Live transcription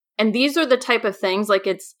And these are the type of things, like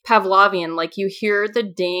it's Pavlovian, like you hear the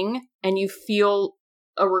ding and you feel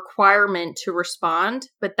a requirement to respond,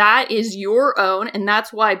 but that is your own. And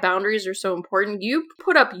that's why boundaries are so important. You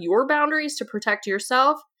put up your boundaries to protect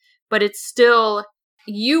yourself, but it's still,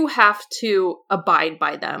 you have to abide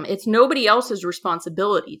by them. It's nobody else's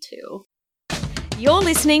responsibility to. You're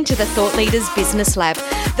listening to the Thought Leaders Business Lab,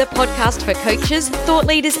 the podcast for coaches, thought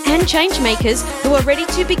leaders, and change makers who are ready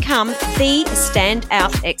to become the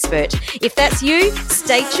standout expert. If that's you,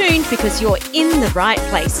 stay tuned because you're in the right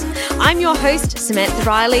place. I'm your host, Samantha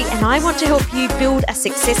Riley, and I want to help you build a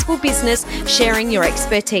successful business sharing your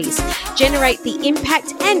expertise. Generate the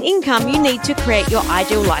impact and income you need to create your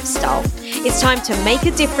ideal lifestyle. It's time to make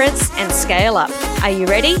a difference and scale up. Are you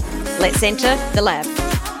ready? Let's enter the lab.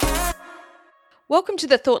 Welcome to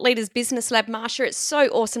the Thought Leaders Business Lab, Marsha. It's so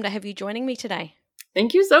awesome to have you joining me today.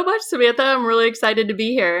 Thank you so much, Samantha. I'm really excited to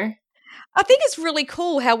be here. I think it's really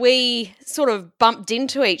cool how we sort of bumped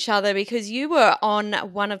into each other because you were on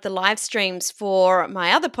one of the live streams for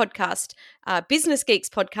my other podcast, Business Geeks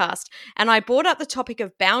podcast, and I brought up the topic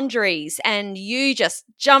of boundaries and you just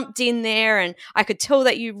jumped in there and I could tell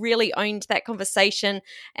that you really owned that conversation.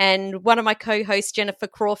 And one of my co-hosts, Jennifer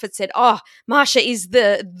Crawford, said, Marsha is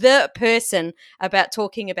the person about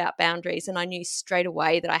talking about boundaries. And I knew straight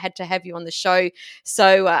away that I had to have you on the show.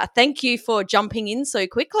 So thank you for jumping in so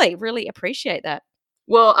quickly. Really appreciate that.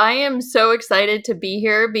 Well, I am so excited to be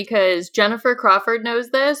here because Jennifer Crawford knows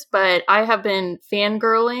this, but I have been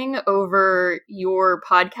fangirling over your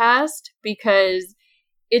podcast because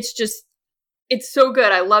it's so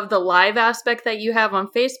good. I love the live aspect that you have on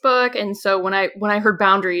Facebook. And so when I heard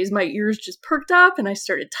boundaries, my ears just perked up and I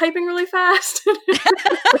started typing really fast.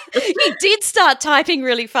 You did start typing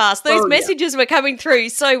really fast. Those messages were coming through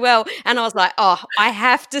so well. And I was like, I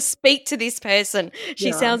have to speak to this person.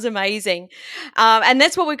 She sounds amazing. And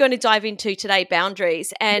that's what we're going to dive into today,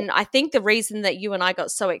 boundaries. And I think the reason that you and I got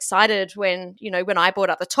so excited when I brought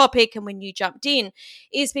up the topic and when you jumped in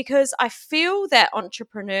is because I feel that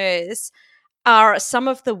entrepreneurs are some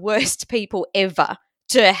of the worst people ever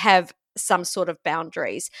to have some sort of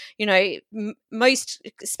boundaries. Most,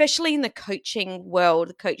 especially in the coaching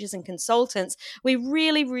world, coaches and consultants, we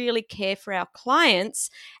really, really care for our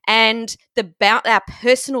clients, and our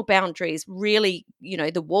personal boundaries really,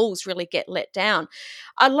 the walls really get let down.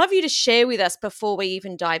 I'd love you to share with us before we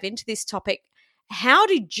even dive into this topic. How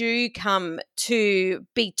did you come to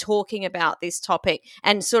be talking about this topic?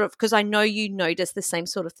 And sort of, because I know you noticed the same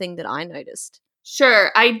sort of thing that I noticed.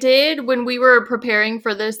 Sure. I did. When we were preparing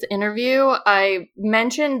for this interview, I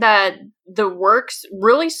mentioned that the works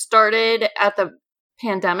really started at the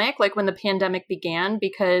pandemic, like when the pandemic began,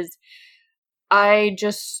 because I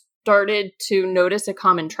just started to notice a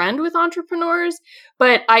common trend with entrepreneurs.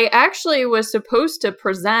 But I actually was supposed to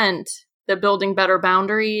present the Building Better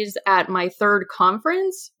Boundaries at my third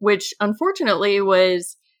conference, which unfortunately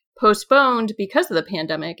was postponed because of the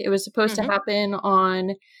pandemic. It was supposed to happen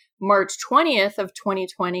on March 20th of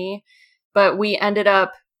 2020, but we ended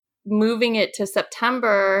up moving it to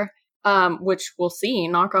September, which we'll see,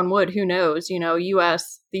 knock on wood, who knows, the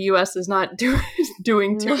US is not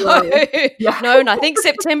doing too well. No, I think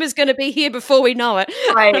September's going to be here before we know it.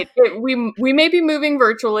 Right. We may be moving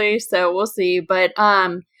virtually, so we'll see. But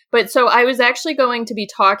so I was actually going to be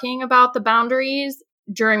talking about the boundaries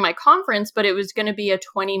during my conference, but it was going to be a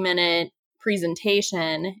 20-minute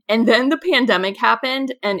presentation. And then the pandemic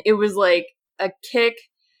happened and it was like a kick,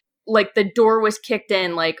 like the door was kicked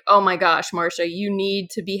in, like, oh my gosh, Marsha, you need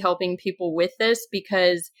to be helping people with this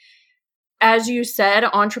because, as you said,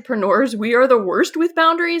 entrepreneurs, we are the worst with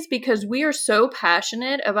boundaries because we are so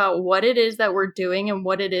passionate about what it is that we're doing and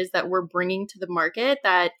what it is that we're bringing to the market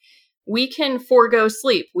that we can forego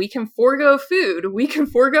sleep, we can forego food, we can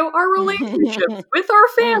forego our relationships with our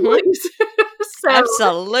families. So,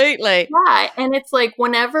 absolutely. Yeah. And it's like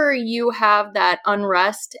whenever you have that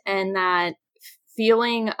unrest and that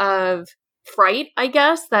feeling of fright, I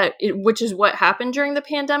guess, which is what happened during the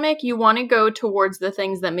pandemic, you want to go towards the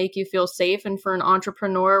things that make you feel safe. And for an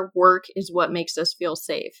entrepreneur, work is what makes us feel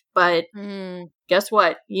safe. But guess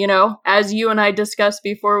what? As you and I discussed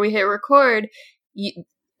before we hit record,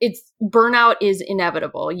 burnout is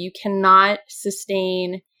inevitable. You cannot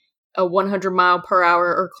sustain a 100 mile per hour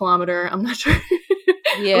or kilometer. I'm not sure.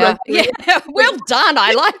 Yeah. Well done.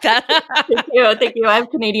 I like that. Thank you. I have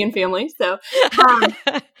Canadian family. So,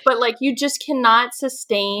 but you just cannot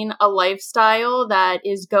sustain a lifestyle that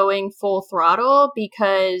is going full throttle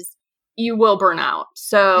because you will burn out.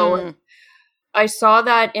 So I saw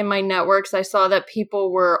that in my networks. I saw that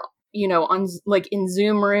people were on like in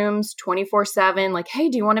Zoom rooms 24/7, like, hey,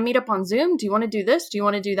 do you want to meet up on Zoom? Do you want to do this? Do you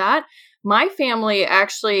want to do that? My family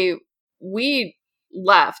actually, we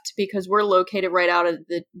left because we're located right out of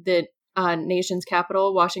the nation's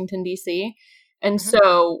capital, Washington, D.C. And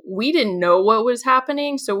so we didn't know what was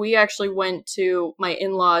happening. So we actually went to my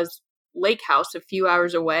in-laws' lake house a few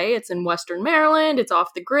hours away. It's in Western Maryland. It's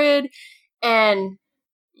off the grid. And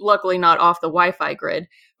luckily not off the Wi-Fi grid.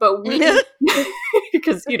 But we,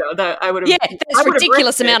 because, that I would have. Yeah, that's a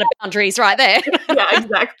ridiculous amount of boundaries right there. Yeah,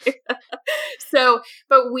 exactly. So,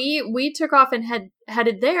 but we took off and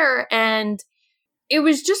headed there, and it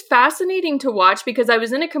was just fascinating to watch because I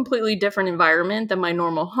was in a completely different environment than my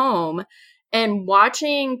normal home, and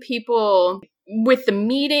watching people with the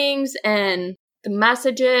meetings and the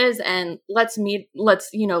messages and let's meet, let's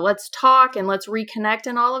talk and let's reconnect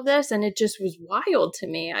and all of this. And it just was wild to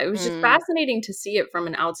me. It was just fascinating to see it from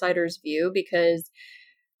an outsider's view because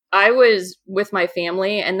I was with my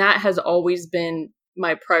family and that has always been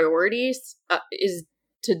my priorities, is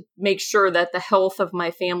to make sure that the health of my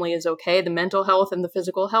family is okay, the mental health and the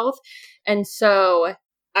physical health. And so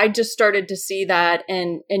I just started to see that.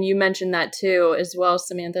 And you mentioned that too, as well,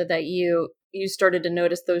 Samantha, that you started to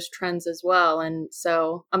notice those trends as well. And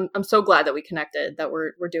so I'm so glad that we connected, that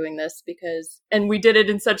we're doing this and we did it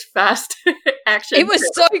in such fast action. It was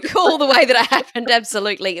so cool the way that it happened.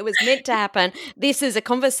 Absolutely. It was meant to happen. This is a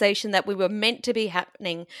conversation that we were meant to be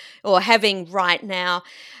happening or having right now.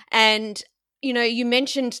 And you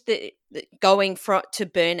mentioned the going to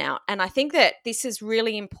burnout, and I think that this is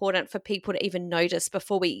really important for people to even notice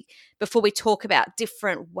before we talk about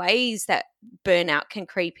different ways that burnout can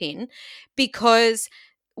creep in, because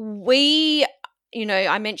we,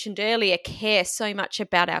 I mentioned earlier, care so much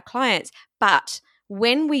about our clients, but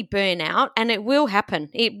when we burn out, and it will happen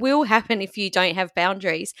if you don't have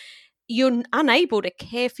boundaries, you're unable to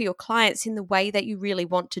care for your clients in the way that you really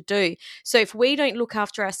want to do. So if we don't look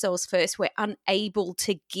after ourselves first, we're unable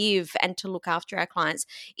to give and to look after our clients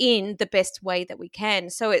in the best way that we can.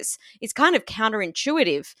 So it's kind of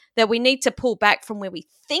counterintuitive that we need to pull back from where we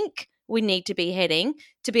think we need to be heading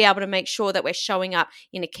to be able to make sure that we're showing up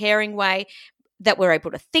in a caring way, that we're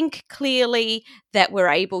able to think clearly, that we're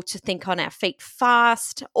able to think on our feet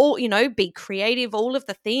fast, or, be creative, all of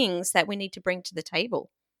the things that we need to bring to the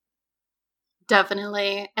table.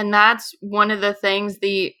 Definitely. And that's one of the things,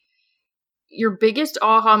 your biggest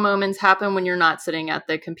aha moments happen when you're not sitting at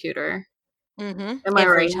the computer. Am I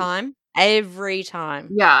right? Every time.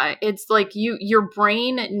 Yeah. It's like your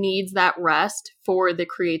brain needs that rest for the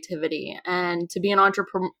creativity. And to be an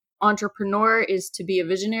entrepreneur is to be a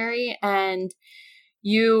visionary, and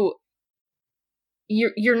you're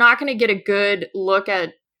not going to get a good look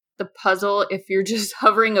at the puzzle if you're just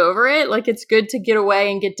hovering over it. Like, it's good to get away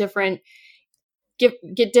and get different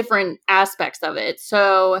aspects of it.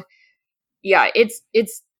 So yeah, it's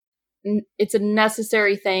a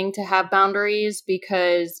necessary thing to have boundaries,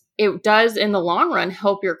 because it does in the long run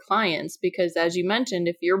help your clients, because as you mentioned,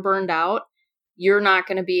 if you're burned out, you're not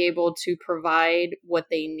going to be able to provide what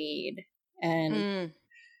they need. And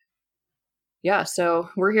yeah, so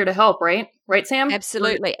we're here to help, right? Right, Sam?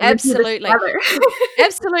 Absolutely. Absolutely.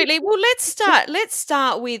 Absolutely. Well, let's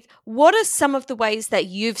start with, what are some of the ways that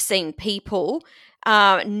you've seen people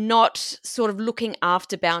not sort of looking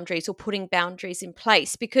after boundaries or putting boundaries in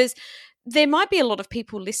place? Because there might be a lot of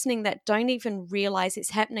people listening that don't even realize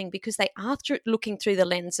it's happening, because they are looking through the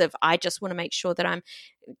lens of, I just want to make sure that I'm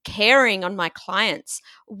caring on my clients.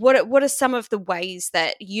 What are some of the ways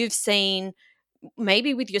that you've seen,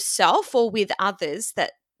 maybe with yourself or with others,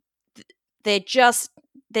 that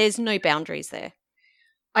there's no boundaries there?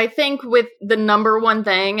 I think with the number one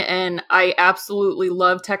thing, and I absolutely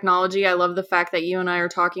love technology. I love the fact that you and I are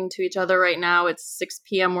talking to each other right now. It's 6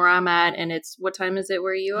 p.m. where I'm at, and what time is it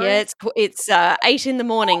where you are? Yeah, it's 8 in the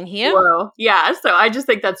morning here. Whoa. Yeah, so I just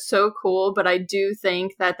think that's so cool, but I do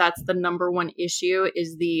think that that's the number one issue,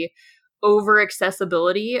 is the over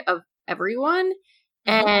accessibility of everyone.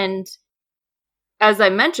 Mm-hmm. And as I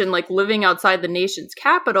mentioned, like, living outside the nation's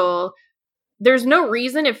capital, there's no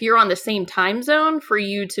reason, if you're on the same time zone, for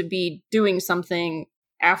you to be doing something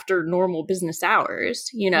after normal business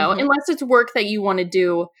hours, unless it's work that you want to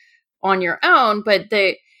do on your own. But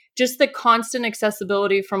the constant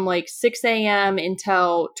accessibility from like 6 a.m.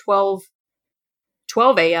 until 12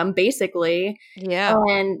 a.m. basically. Yeah.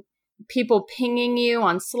 And people pinging you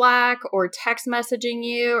on Slack or text messaging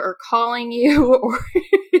you or calling you, or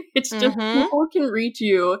it's just people can reach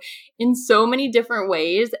you in so many different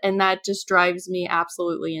ways, and that just drives me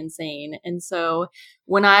absolutely insane. And so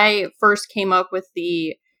when I first came up with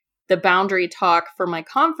the boundary talk for my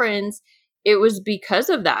conference, it was because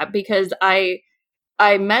of that, because I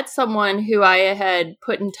met someone who I had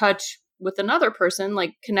put in touch with another person,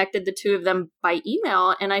 like connected the two of them by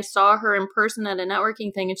email, and I saw her in person at a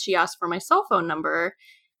networking thing and she asked for my cell phone number.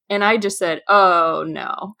 And I just said, oh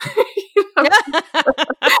no,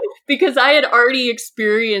 because I had already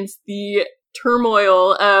experienced the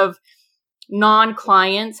turmoil of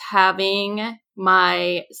non-clients having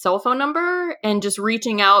my cell phone number and just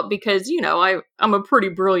reaching out because, I'm a pretty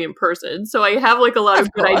brilliant person. So I have like a lot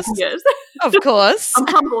of good ideas. Of course. I'm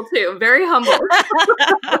humble too, very humble.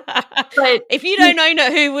 But if you don't own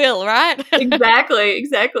it, who will, right? Exactly.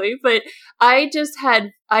 But I'd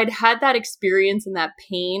had that experience and that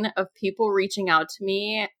pain of people reaching out to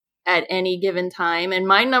me at any given time. And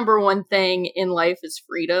my number one thing in life is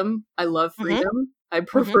freedom. I love freedom. Mm-hmm. I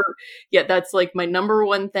prefer, that's like my number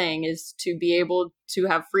one thing is to be able to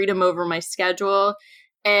have freedom over my schedule.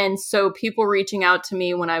 And so people reaching out to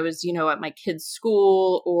me when I was, at my kid's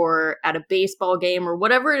school or at a baseball game or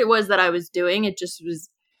whatever it was that I was doing, it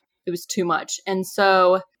was too much. And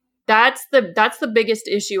so that's the biggest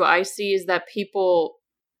issue I see, is that people,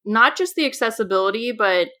 not just the accessibility,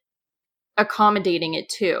 but accommodating it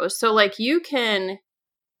too. So like and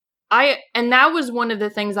that was one of the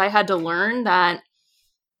things I had to learn, that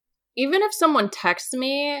even if someone texts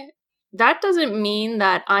me, that doesn't mean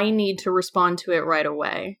that I need to respond to it right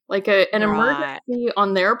away. Like an emergency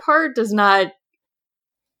on their part does not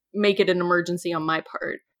make it an emergency on my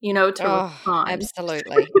part, to respond.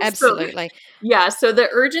 Absolutely. Absolutely. So the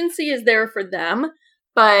urgency is there for them,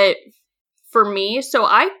 but for me, so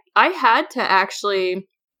I had to actually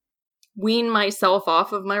wean myself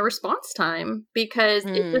off of my response time because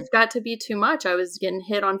it just got to be too much. I was getting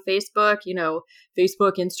hit on Facebook,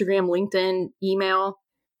 Facebook, Instagram, LinkedIn, email,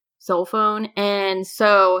 cell phone. And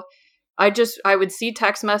so I would see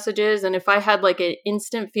text messages, and if I had like an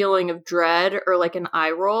instant feeling of dread or like an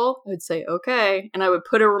eye roll, I would say, okay. And I would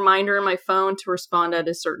put a reminder in my phone to respond at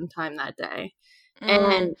a certain time that day.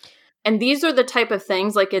 And these are the type of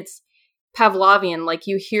things, like it's Pavlovian, like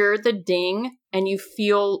you hear the ding and you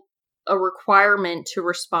feel a requirement to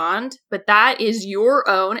respond, but that is your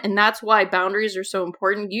own. And that's why boundaries are so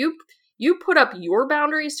important. You put up your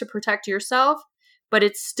boundaries to protect yourself, but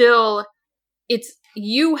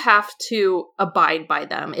you have to abide by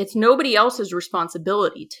them. It's nobody else's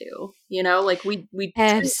responsibility to, like we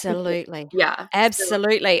absolutely. Yeah.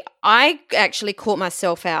 Absolutely. So. I actually caught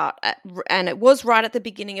myself out and it was right at the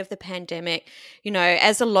beginning of the pandemic,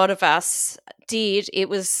 as a lot of us did, it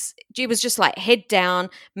was just like head down,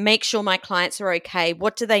 make sure my clients are okay.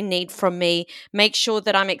 What do they need from me? Make sure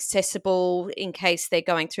that I'm accessible in case they're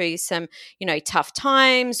going through some, tough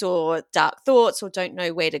times or dark thoughts or don't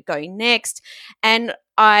know where to go next. And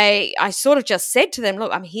I sort of just said to them,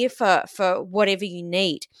 look, I'm here for whatever you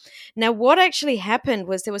need. Now, what actually happened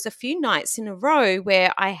was there was a few nights in a row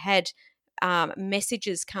where I had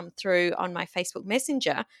messages come through on my Facebook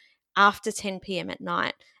Messenger after 10 p.m. at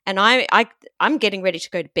night. And I'm getting ready to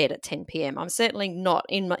go to bed at 10 p.m. I'm certainly not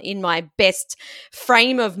in my best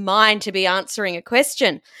frame of mind to be answering a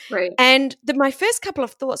question. Right. And my first couple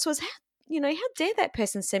of thoughts was, how dare that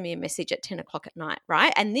person send me a message at 10 o'clock at night,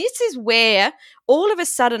 right? And this is where all of a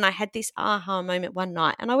sudden I had this aha moment one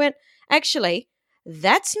night. And I went, actually,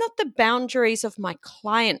 that's not the boundaries of my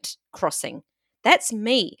client crossing. That's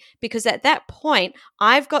me, because at that point,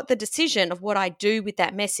 I've got the decision of what I do with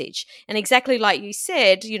that message. And exactly like you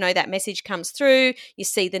said, that message comes through, you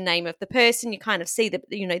see the name of the person, you kind of see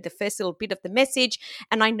the first little bit of the message.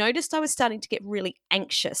 And I noticed I was starting to get really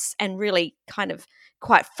anxious and really kind of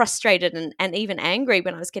quite frustrated and even angry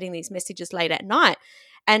when I was getting these messages late at night.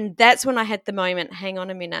 And that's when I had the moment, hang on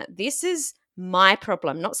a minute, this is my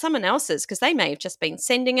problem, not someone else's, because they may have just been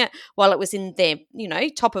sending it while it was in their,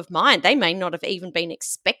 top of mind. They may not have even been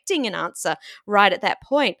expecting an answer right at that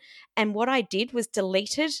point. And what I did was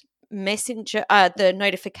deleted the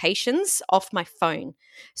notifications off my phone.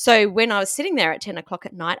 So when I was sitting there at 10 o'clock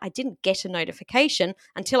at night, I didn't get a notification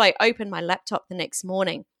until I opened my laptop the next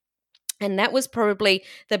morning. And that was probably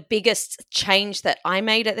the biggest change that I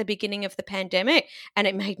made at the beginning of the pandemic. And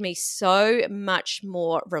it made me so much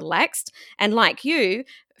more relaxed. And like you,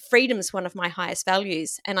 freedom is one of my highest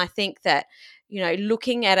values. And I think that,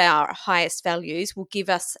 looking at our highest values will give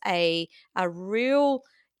us a real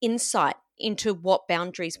insight into what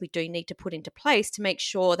boundaries we do need to put into place to make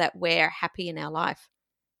sure that we're happy in our life.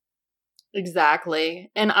 Exactly.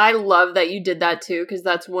 And I love that you did that too, because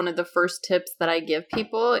that's one of the first tips that I give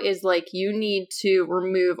people is like, you need to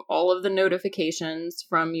remove all of the notifications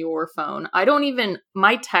from your phone.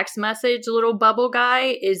 My text message little bubble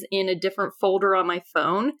guy is in a different folder on my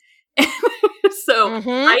phone So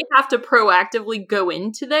I have to proactively go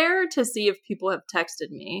into there to see if people have texted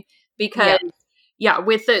me because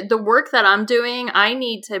with the work that I'm doing, I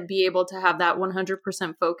need to be able to have that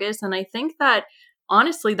 100% focus. And I think that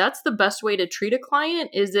honestly, that's the best way to treat a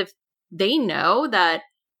client is if they know that,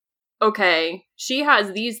 okay, she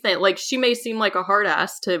has these things, like she may seem like a hard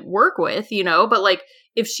ass to work with, you know, but like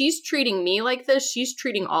if she's treating me like this, she's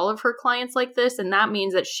treating all of her clients like this. And that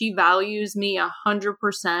means that she values me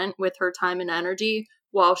 100% with her time and energy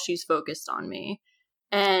while she's focused on me.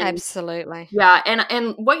 And absolutely. Yeah.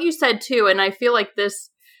 And what you said too, and I feel like this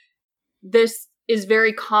is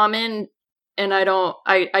very common. And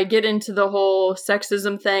I get into the whole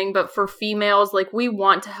sexism thing, but for females, like we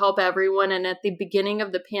want to help everyone. And at the beginning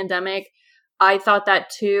of the pandemic, I thought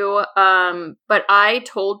that too. But I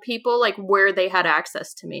told people like where they had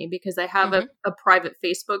access to me because I have a private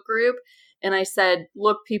Facebook group. And I said,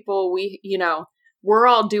 look, people, we're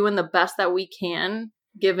all doing the best that we can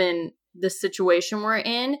given the situation we're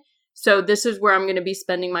in. So this is where I'm going to be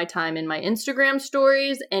spending my time in my Instagram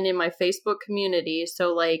stories and in my Facebook community.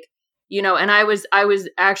 So like, and I was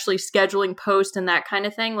actually scheduling posts and that kind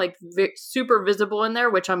of thing, like super visible in there,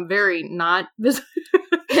 which I'm very not visible.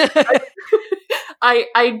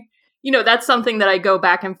 I that's something that I go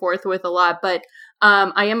back and forth with a lot, but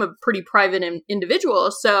I am a pretty private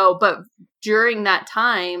individual. So, but during that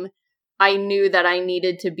time, I knew that I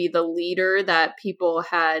needed to be the leader that people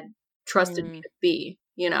had trusted me to be.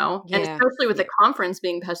 And especially with the conference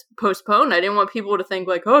being postponed, I didn't want people to think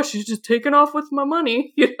like, oh, she's just taking off with my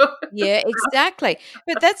money. Yeah, exactly.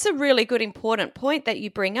 But that's a really good, important point that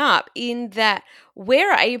you bring up in that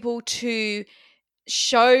we're able to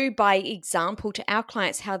show by example to our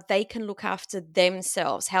clients how they can look after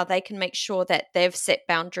themselves, how they can make sure that they've set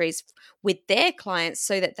boundaries with their clients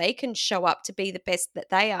so that they can show up to be the best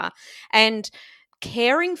that they are. And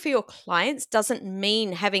caring for your clients doesn't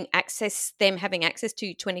mean having access to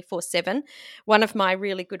you 24/7. One of my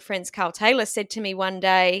really good friends, Carl Taylor, said to me one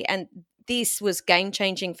day, and this was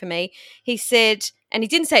game-changing for me. He said, and he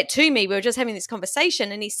didn't say it to me, we were just having this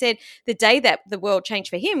conversation, and he said the day that the world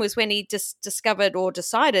changed for him was when he just discovered or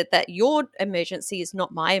decided that your emergency is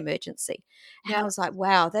not my emergency. And I was like,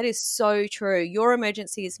 wow, that is so true. Your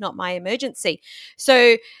emergency is not my emergency.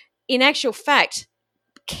 So in actual fact,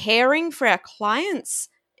 caring for our clients,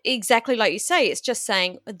 exactly like you say, it's just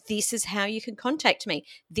saying, this is how you can contact me.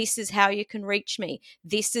 This is how you can reach me.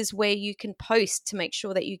 This is where you can post to make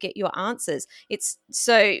sure that you get your answers. It's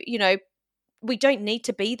so, we don't need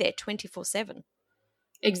to be there 24/7.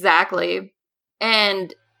 Exactly.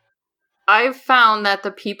 And I've found that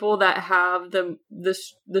the people that have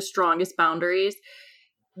the strongest boundaries,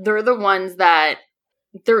 they're the ones that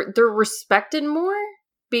they're respected more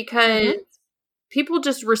because people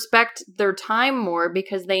just respect their time more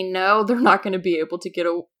because they know they're not going to be able to get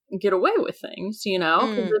away with things,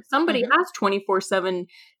 because if somebody has 24/7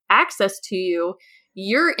 access to you,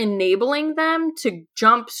 you're enabling them to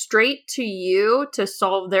jump straight to you to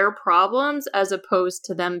solve their problems as opposed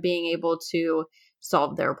to them being able to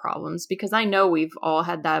solve their problems. Because I know we've all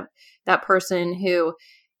had that person who,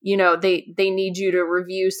 they need you to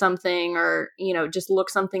review something or, just look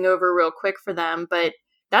something over real quick for them. But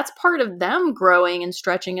that's part of them growing and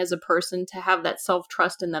stretching as a person to have that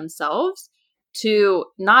self-trust in themselves to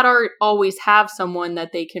not always have someone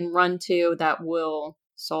that they can run to that will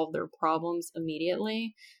solve their problems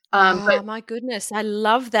immediately. But my goodness, I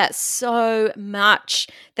love that so much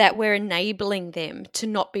that we're enabling them to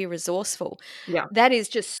not be resourceful. Yeah. That is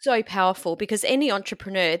just so powerful because any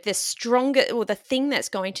entrepreneur, the stronger or the thing that's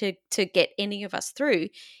going to get any of us through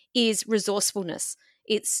is resourcefulness.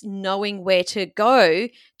 It's knowing where to go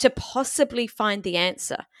to possibly find the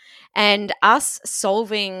answer. And us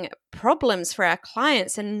solving problems for our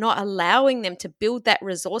clients and not allowing them to build that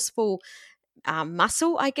resourceful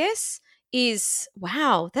muscle, I guess, is,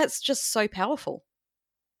 wow, that's just so powerful.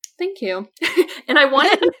 Thank you. And I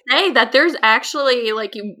wanted to say that there's actually,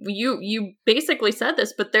 like, you basically said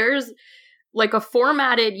this, but there's like a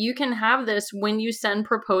formatted, you can have this when you send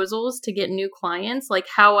proposals to get new clients, like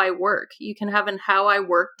how I work. You can have an how I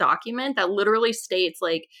work document that literally states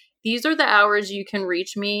like, these are the hours you can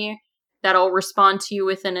reach me, that I'll respond to you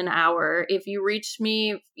within an hour. If you reach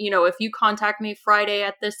me, if you contact me Friday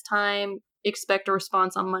at this time, expect a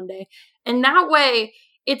response on Monday. And that way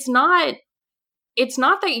it's not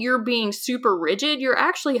that you're being super rigid. You're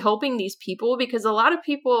actually helping these people because a lot of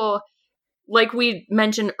people, like we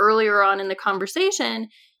mentioned earlier on in the conversation,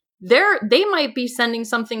 they might be sending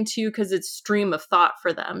something to you because it's stream of thought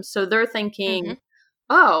for them. So they're thinking,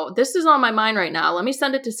 oh, this is on my mind right now. Let me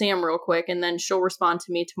send it to Sam real quick, and then she'll respond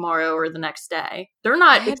to me tomorrow or the next day. They're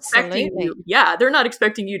not expecting you. Yeah, they're not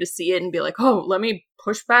expecting you to see it and be like, oh, let me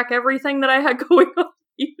push back everything that I had going on,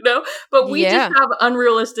 But we just have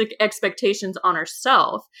unrealistic expectations on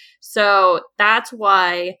ourselves. So that's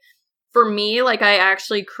why, for me, like, I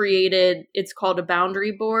actually created, it's called a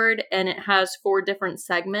boundary board, and it has 4 different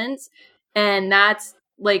segments. And that's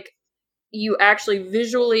like, you actually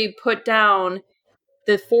visually put down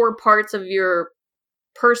the 4 parts of your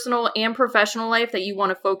personal and professional life that you want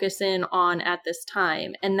to focus in on at this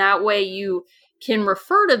time. And that way you can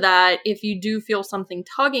refer to that if you do feel something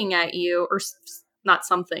tugging at you, or not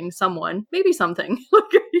something, someone, maybe something.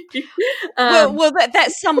 That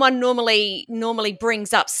someone normally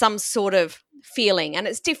brings up some sort of feeling, and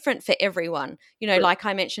it's different for everyone. Like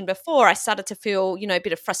I mentioned before, I started to feel, a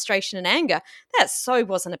bit of frustration and anger. That so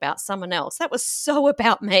wasn't about someone else. That was so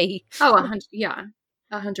about me. Oh, 100%. Yeah.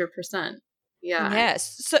 100%. Yeah.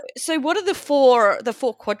 Yes. So what are the four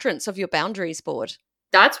quadrants of your boundaries board?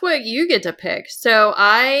 That's what you get to pick. So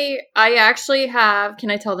I actually have,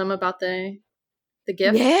 can I tell them about the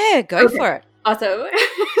gift? Yeah, go for it. Awesome.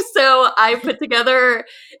 So I put together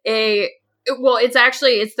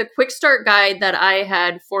it's the quick start guide that I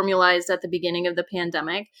had formalized at the beginning of the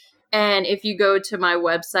pandemic. And if you go to my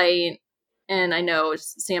website, and I know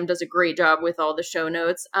Sam does a great job with all the show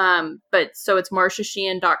notes, but so it's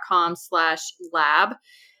marciasheehan.com/lab,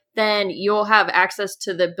 then you'll have access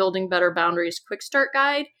to the Building Better Boundaries Quick Start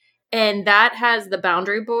Guide. And that has the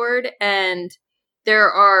boundary board, and there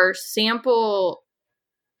are sample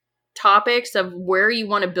topics of where you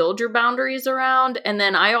want to build your boundaries around. And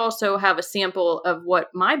then I also have a sample of what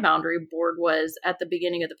my boundary board was at the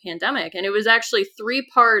beginning of the pandemic. And it was actually 3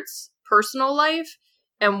 parts personal life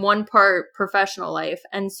and 1 part professional life.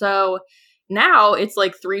 And so now it's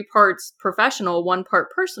like 3 parts professional, 1 part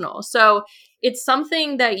personal. So it's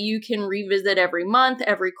something that you can revisit every month,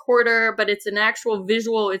 every quarter, but it's an actual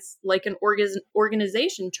visual. It's like an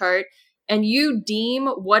organization chart. And you deem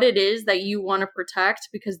what it is that you want to protect,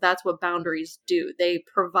 because that's what boundaries do. They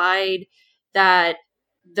provide that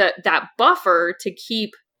buffer to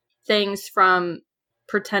keep things from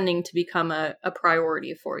pretending to become a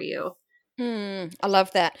priority for you. I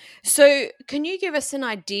love that. So can you give us an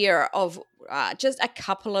idea of just a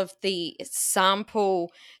couple of the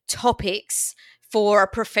sample topics for a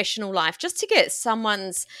professional life, just to get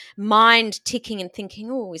someone's mind ticking and thinking,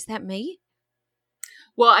 oh, is that me?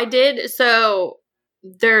 Well, I did. So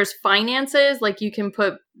there's finances, like you can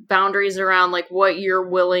put boundaries around like what you're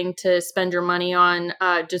willing to spend your money on,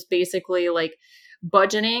 just basically like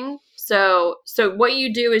budgeting. So what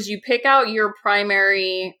you do is you pick out your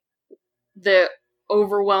the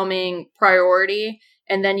overwhelming priority,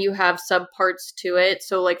 and then you have subparts to it.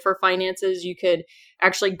 So like for finances, you could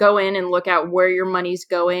actually go in and look at where your money's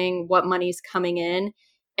going, what money's coming in,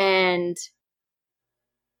 and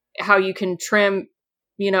how you can trim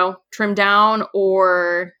down,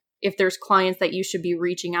 or if there's clients that you should be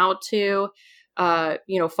reaching out to,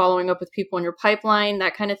 following up with people in your pipeline,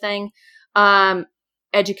 that kind of thing.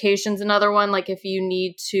 Education's another one, like if you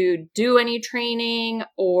need to do any training,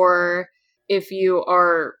 or if you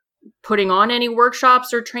are putting on any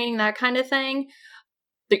workshops or training, that kind of thing.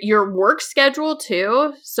 Your work schedule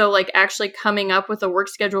too. So like actually coming up with a work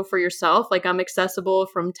schedule for yourself. Like I'm accessible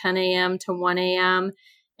from 10 a.m. to 1 a.m.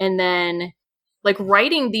 And then like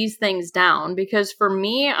writing these things down, because for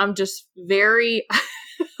me, I'm just very,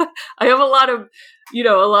 I have a lot of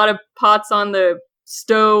pots on the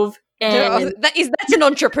stove. And that's an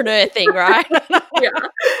entrepreneur thing, right? Yeah.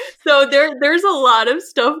 So there's a lot of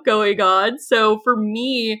stuff going on. So for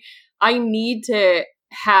me, I need to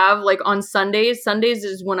have like on Sundays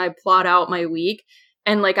is when I plot out my week.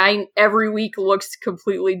 And like every week looks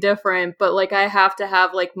completely different, but like I have to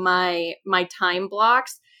have like my time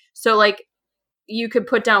blocks. So like you could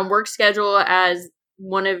put down work schedule as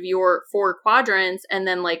one of your 4 quadrants, and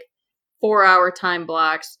then like 4-hour time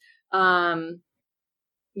blocks.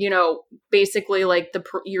 Basically like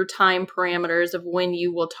your time parameters of when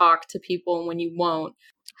you will talk to people and when you won't.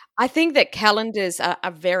 I think that calendars are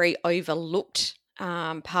a very overlooked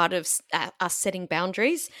part of us setting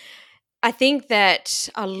boundaries. I think that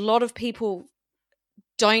a lot of people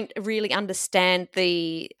don't really understand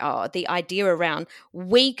the idea around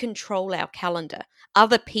we control our calendar.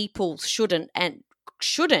 Other people shouldn't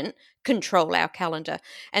control our calendar.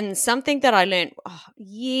 And something that I learned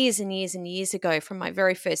years and years and years ago from my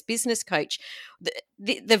very first business coach,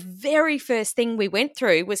 the very first thing we went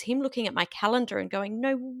through was him looking at my calendar and going,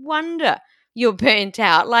 no wonder you're burnt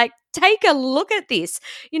out. Like, take a look at this.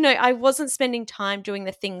 I wasn't spending time doing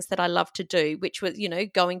the things that I love to do, which was,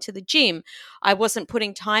 going to the gym. I wasn't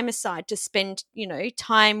putting time aside to spend,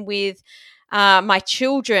 time with my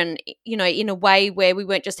children, in a way where we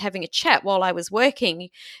weren't just having a chat while I was working.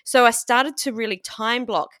 So I started to really time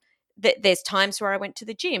block. There's times where I went to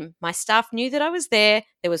the gym. My staff knew that I was there.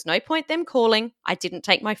 There was no point them calling. I didn't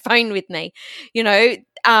take my phone with me, and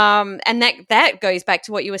that goes back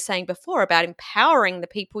to what you were saying before about empowering the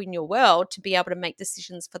people in your world to be able to make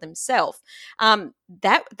decisions for themselves.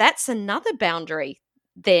 That's another boundary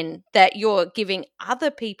then, that you're giving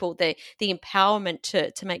other people the empowerment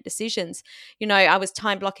to make decisions. I was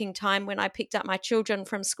time blocking time when I picked up my children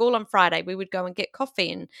from school on Friday. We would go and get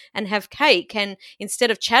coffee and have cake, and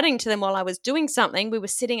instead of chatting to them while I was doing something, we were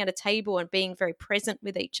sitting at a table and being very present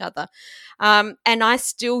with each other. And I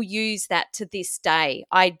still use that to this day.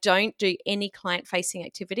 I don't do any client facing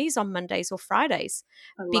activities on Mondays or Fridays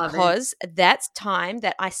because that's time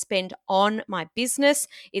that I spend on my business.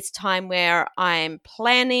 It's time where I'm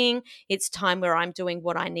planning. It's time where I'm doing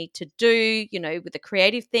what I need to do, with the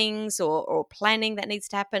creative things or planning that needs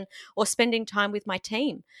to happen, or spending time with my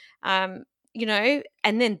team. And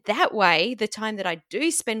then that way, the time that I do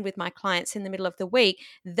spend with my clients in the middle of the week,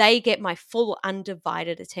 they get my full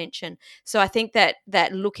undivided attention. So I think that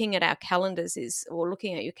looking at our calendars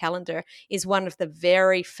looking at your calendar is one of the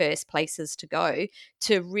very first places to go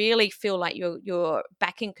to really feel like you're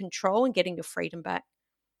back in control and getting your freedom back.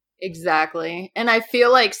 Exactly. And I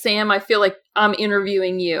feel like, Sam, I'm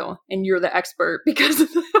interviewing you and you're the expert because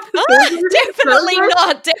definitely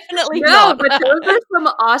not. But those are some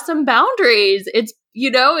awesome boundaries.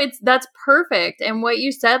 That's perfect. And what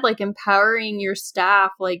you said, like empowering your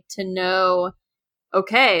staff, like to know,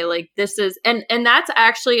 okay, like this is, and that's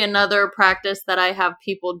actually another practice that I have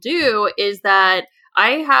people do, is that I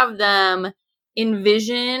have them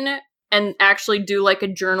envision and actually do like a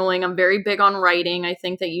journaling. I'm very big on writing. I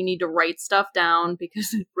think that you need to write stuff down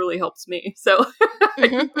because it really helps me. So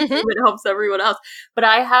it helps everyone else. But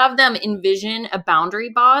I have them envision a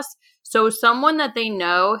boundary boss. So someone that they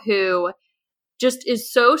know who just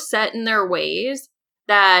is so set in their ways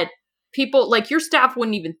that people, like your staff,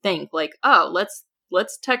 wouldn't even think like, oh,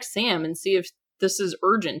 let's text Sam and see if this is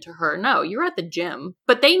urgent to her. No, you're at the gym,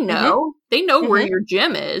 but they know, where your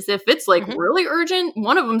gym is. If it's like really urgent,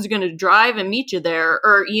 one of them's going to drive and meet you there,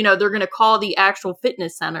 or, they're going to call the actual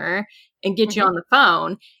fitness center and get you on the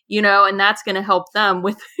phone, and that's going to help them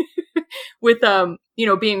with,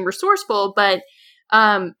 being resourceful. But,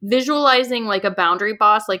 visualizing like a boundary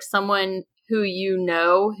boss, like someone who,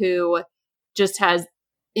 who just has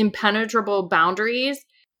impenetrable boundaries.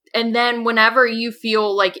 And then whenever you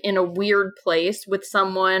feel like in a weird place with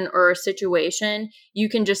someone or a situation, you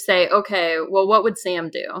can just say, okay, well, what would Sam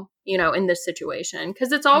do, in this situation?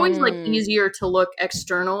 Because it's always like easier to look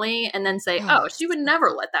externally and then say, oh, she would never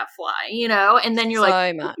let that fly, and then you're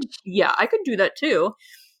like, much. Yeah, I could do that too.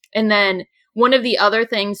 And then one of the other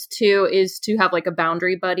things too is to have like a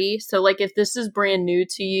boundary buddy. So like if this is brand new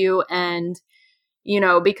to you and,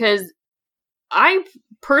 because I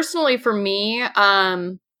personally, for me,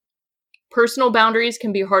 personal boundaries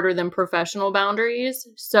can be harder than professional boundaries.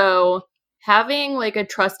 So having like a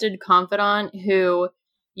trusted confidant who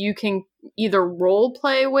you can either role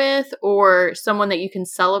play with or someone that you can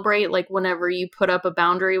celebrate, like whenever you put up a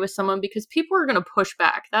boundary with someone, because people are going to push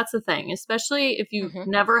back. That's the thing, especially if you've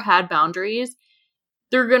never had boundaries,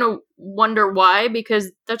 they're going to wonder why,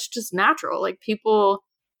 because that's just natural. Like people,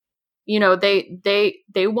 they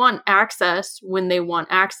want access when they want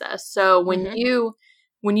access. So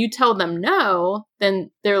when you tell them no,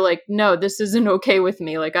 then they're like, no, this isn't okay with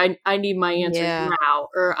me. Like I need my answers now,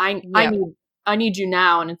 or I need you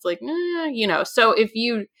now. And it's like, so if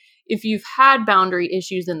you've had boundary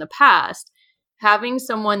issues in the past, having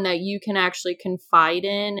someone that you can actually confide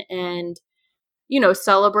in and,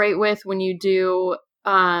 celebrate with when you do,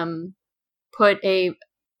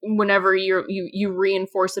 whenever you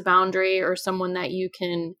reinforce a boundary, or someone that you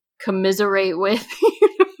can commiserate with,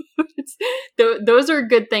 those are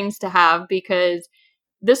good things to have, because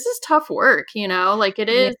this is tough work, like it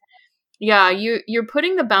is. Yeah, you're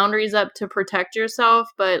putting the boundaries up to protect yourself,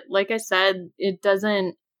 but like I said, it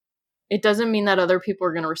doesn't mean that other people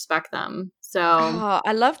are going to respect them. So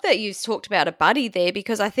I love that you've talked about a buddy there,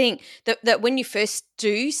 because I think that when you first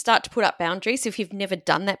do start to put up boundaries, if you've never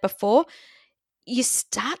done that before, you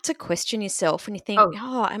start to question yourself and you think,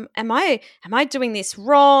 am I doing this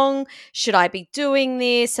wrong? Should I be doing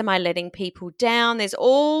this? Am I letting people down? There's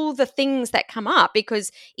all the things that come up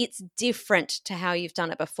because it's different to how you've done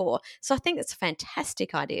it before. So I think that's a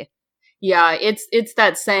fantastic idea. Yeah, it's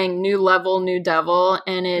that saying, new level, new devil.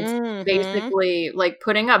 And it's basically like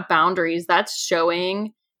putting up boundaries. That's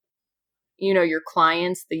showing, your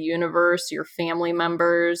clients, the universe, your family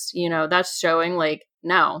members, that's showing like,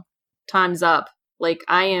 no, time's up. Like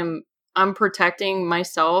I'm protecting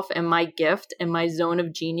myself and my gift and my zone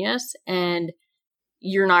of genius, and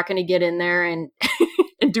you're not going to get in there and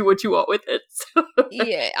and do what you want with it. So,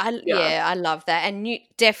 I love that. And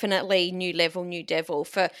definitely new level, new devil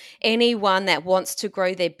for anyone that wants to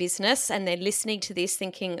grow their business and they're listening to this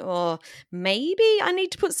thinking, oh, maybe I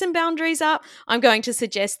need to put some boundaries up. I'm going to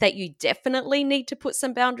suggest that you definitely need to put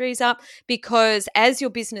some boundaries up, because as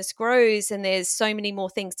your business grows and there's so many more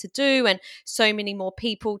things to do and so many more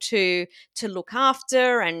people to look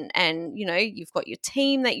after, and you've got your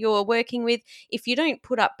team that you're working with, if you don't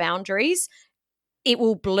put up boundaries, it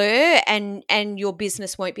will blur and your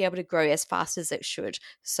business won't be able to grow as fast as it should.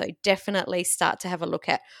 So definitely start to have a look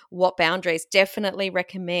at what boundaries. Definitely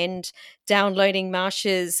recommend downloading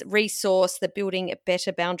Marsha's resource, the Building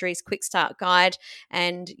Better Boundaries Quick Start Guide.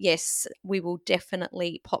 And yes, we will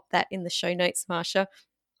definitely pop that in the show notes, Marsha.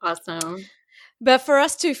 Awesome. But for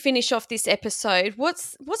us to finish off this episode,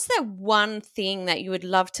 what's that one thing that you would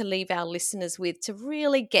love to leave our listeners with to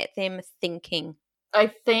really get them thinking? I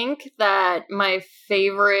think that my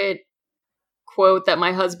favorite quote that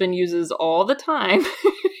my husband uses all the time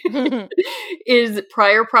is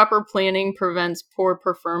prior proper planning prevents poor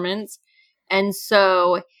performance. And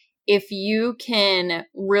so if you can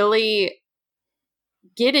really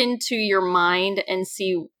get into your mind and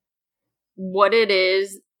see what it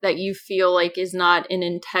is that you feel like is not in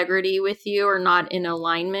integrity with you or not in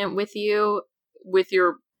alignment with you, with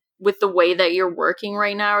the way that you're working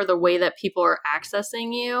right now or the way that people are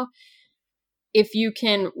accessing you, if you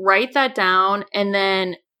can write that down and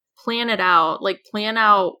then plan it out, like plan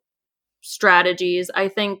out strategies. I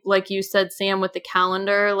think, like you said, Sam, with the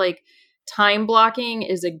calendar, like time blocking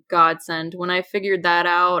is a godsend. When I figured that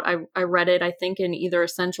out, I read it, I think in either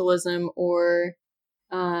Essentialism or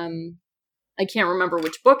I can't remember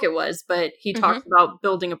which book it was, but he talked about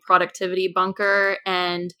building a productivity bunker,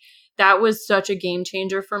 and that was such a game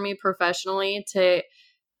changer for me professionally. To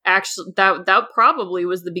actually, that probably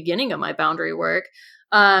was the beginning of my boundary work.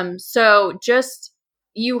 So just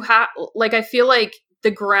I feel like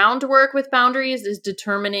the groundwork with boundaries is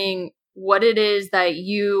determining what it is that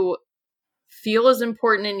you feel is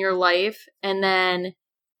important in your life, and then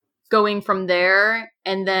going from there,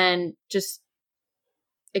 and then just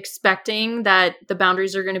expecting that the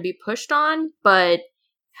boundaries are going to be pushed on, but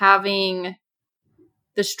having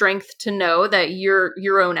the strength to know that you're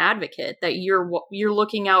your own advocate, that you're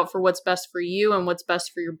looking out for what's best for you and what's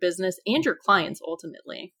best for your business and your clients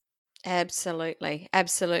ultimately. Absolutely.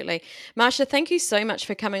 Absolutely. Marsha, thank you so much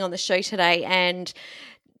for coming on the show today and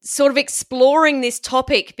sort of exploring this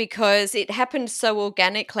topic, because it happened so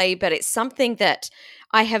organically, but it's something that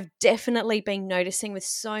I have definitely been noticing with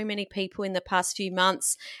so many people in the past few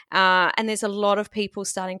months. And there's a lot of people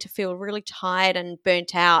starting to feel really tired and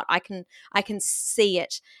burnt out. I can see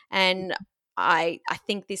it. And I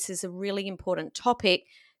think this is a really important topic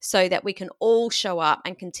so that we can all show up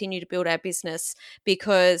and continue to build our business,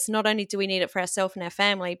 because not only do we need it for ourselves and our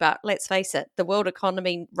family, but let's face it, the world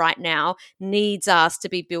economy right now needs us to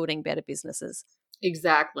be building better businesses.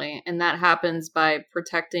 Exactly. And that happens by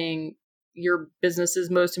protecting your business's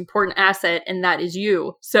most important asset, and that is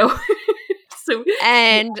you. So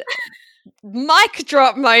and mic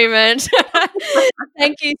drop moment.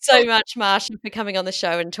 Thank you so much, Marsha, for coming on the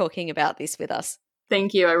show and talking about this with us.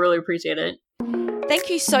 Thank you. I really appreciate it. Thank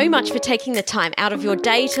you so much for taking the time out of your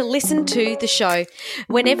day to listen to the show.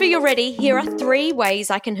 Whenever you're ready, here are 3 ways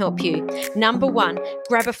I can help you. Number 1,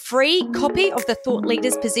 grab a free copy of the Thought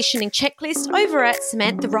Leaders Positioning Checklist over at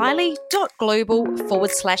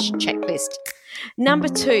samanthariley.global/checklist. Number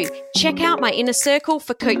 2, check out my inner circle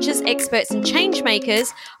for coaches, experts, and change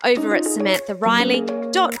makers over at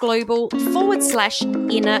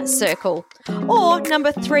samanthariley.global/inner circle. Or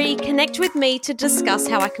number 3, connect with me to discuss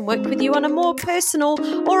how I can work with you on a more personal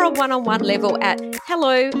or a one-on-one level at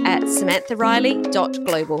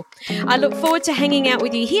hello@samanthariley.global. I look forward to hanging out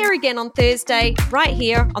with you here again on Thursday, right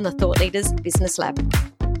here on the Thought Leaders Business Lab.